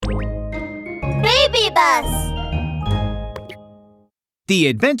Baby Bus! The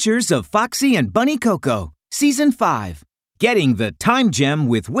Adventures of Foxie and Bunny Coco, Season 5, Getting the Time Gem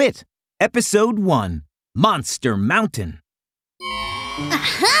with Wit, Episode 1, Monster Mountain.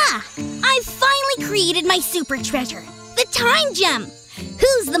 Aha! I've finally created my super treasure, the Time Gem.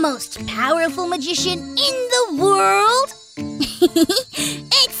 Who's the most powerful magician in the world?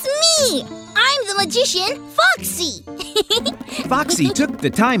 It's me! I'm the magician, Foxie. Foxie took the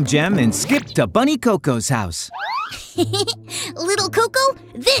Time Gem and skipped to Bunny Coco's house. Little Coco,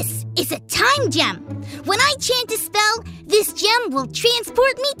 this is a Time Gem. When I chant a spell, this gem will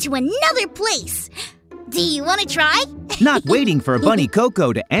transport me to another place. Do you want to try? Not waiting for Bunny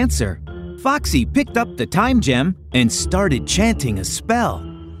Coco to answer, Foxie picked up the Time Gem and started chanting a spell.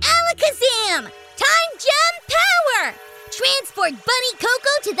 Alakazam! Time Gem power! Transport Bunny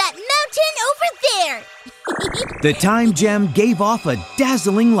Coco to that mountain over there! The Time Gem gave off a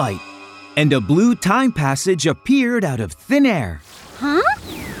dazzling light, and a blue time passage appeared out of thin air. Huh?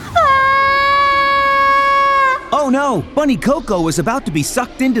 Oh no! Bunny Coco was about to be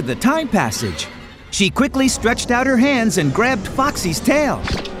sucked into the time passage. She quickly stretched out her hands and grabbed Foxie's tail.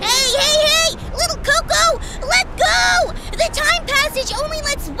 Hey! Little Coco, let go! The time passage only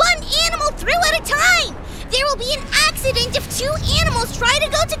lets one animal through at a time! There will be an accident if two animals try to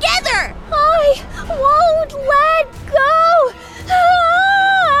go together! I won't let go!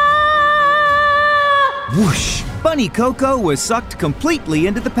 Whoosh! Bunny Coco was sucked completely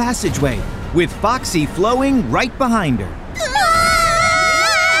into the passageway, with Foxie flowing right behind her.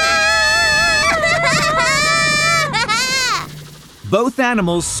 Both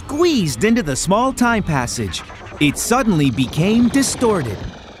animals squeezed into the small time passage. It suddenly became distorted.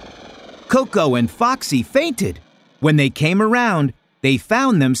 Coco and Foxie fainted. When they came around, they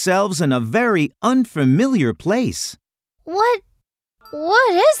found themselves in a very unfamiliar place. What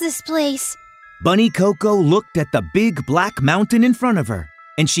is this place? Bunny Coco looked at the big black mountain in front of her,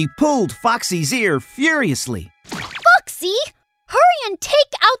 and she pulled Foxie's ear furiously. Foxie, hurry and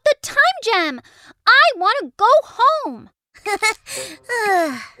take out the Time Gem. I want to go home.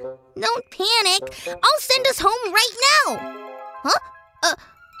 Don't panic. I'll send us home right now. Huh?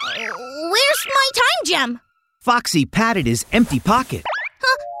 Where's my Time Gem? Foxie patted his empty pocket.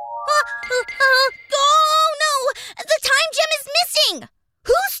 Oh no! The Time Gem is missing!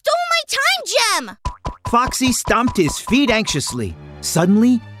 Who stole my Time Gem? Foxie stomped his feet anxiously.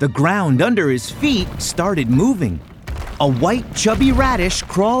 Suddenly, the ground under his feet started moving. A white, chubby radish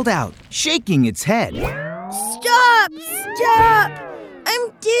crawled out, shaking its head. Stop!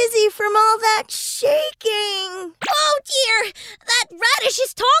 I'm dizzy from all that shaking. Oh dear! That radish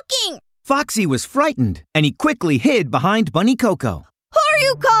is talking! Foxie was frightened, and he quickly hid behind Bunny Coco. Who are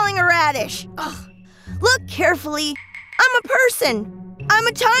you calling a radish? Ugh. Look carefully. I'm a person. I'm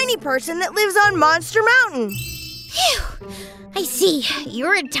a tiny person that lives on Monster Mountain. Phew! I see.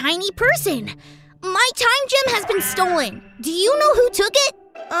 You're a tiny person. My Time Gem has been stolen. Do you know who took it?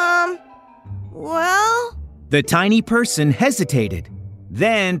 Well... The tiny person hesitated,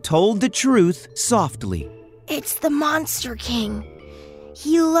 then told the truth softly. It's the Monster King.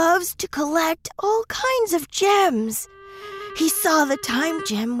 He loves to collect all kinds of gems. He saw the Time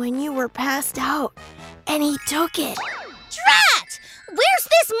Gem when you were passed out, and he took it. Drat! Where's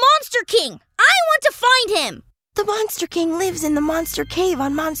this Monster King? I want to find him! The Monster King lives in the Monster Cave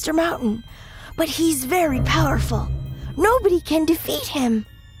on Monster Mountain, but he's very powerful. Nobody can defeat him.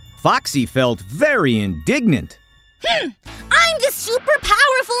 Foxie felt very indignant. I'm the super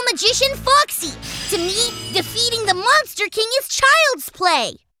powerful magician Foxie. To me, defeating the Monster King is child's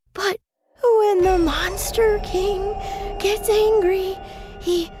play. But when the Monster King gets angry,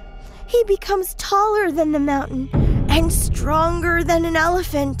 he becomes taller than the mountain and stronger than an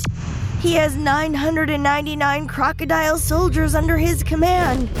elephant. He has 999 crocodile soldiers under his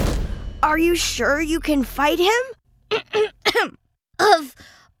command. Are you sure you can fight him?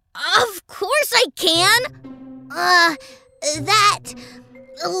 Of course I can.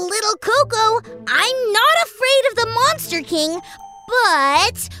 Little Coco, I'm not afraid of the Monster King,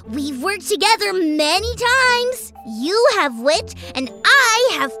 but we've worked together many times. You have wit, and I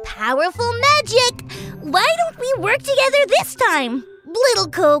have powerful magic. Why don't we work together this time, little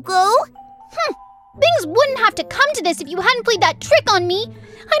Coco? Things wouldn't have to come to this if you hadn't played that trick on me.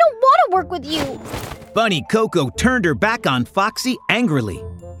 I don't want to work with you. Bunny Coco turned her back on Foxie angrily.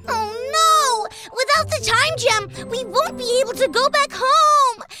 Oh no! Without the Time Gem, we won't be able to go back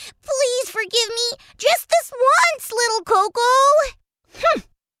home. Please forgive me, just this once, little Coco.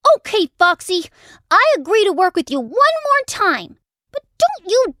 Okay, Foxie. I agree to work with you one more time. But don't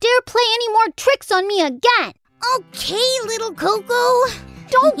you dare play any more tricks on me again. Okay, little Coco.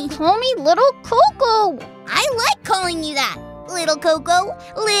 Don't call me Little Coco. I like calling you that. Little Coco,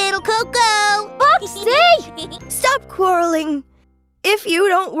 Little Coco. Foxie! Stop quarreling. If you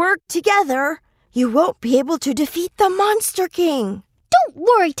don't work together, you won't be able to defeat the Monster King. Don't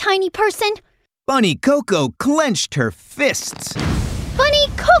worry, tiny person. Bunny Coco clenched her fists. Bunny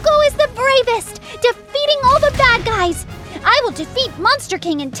Coco is the bravest, defeating all the bad guys. I will defeat Monster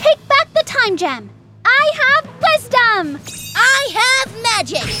King and take back the time gem. I have wisdom. I have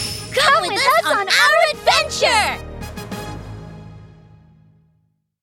magic. Come with us on our adventure.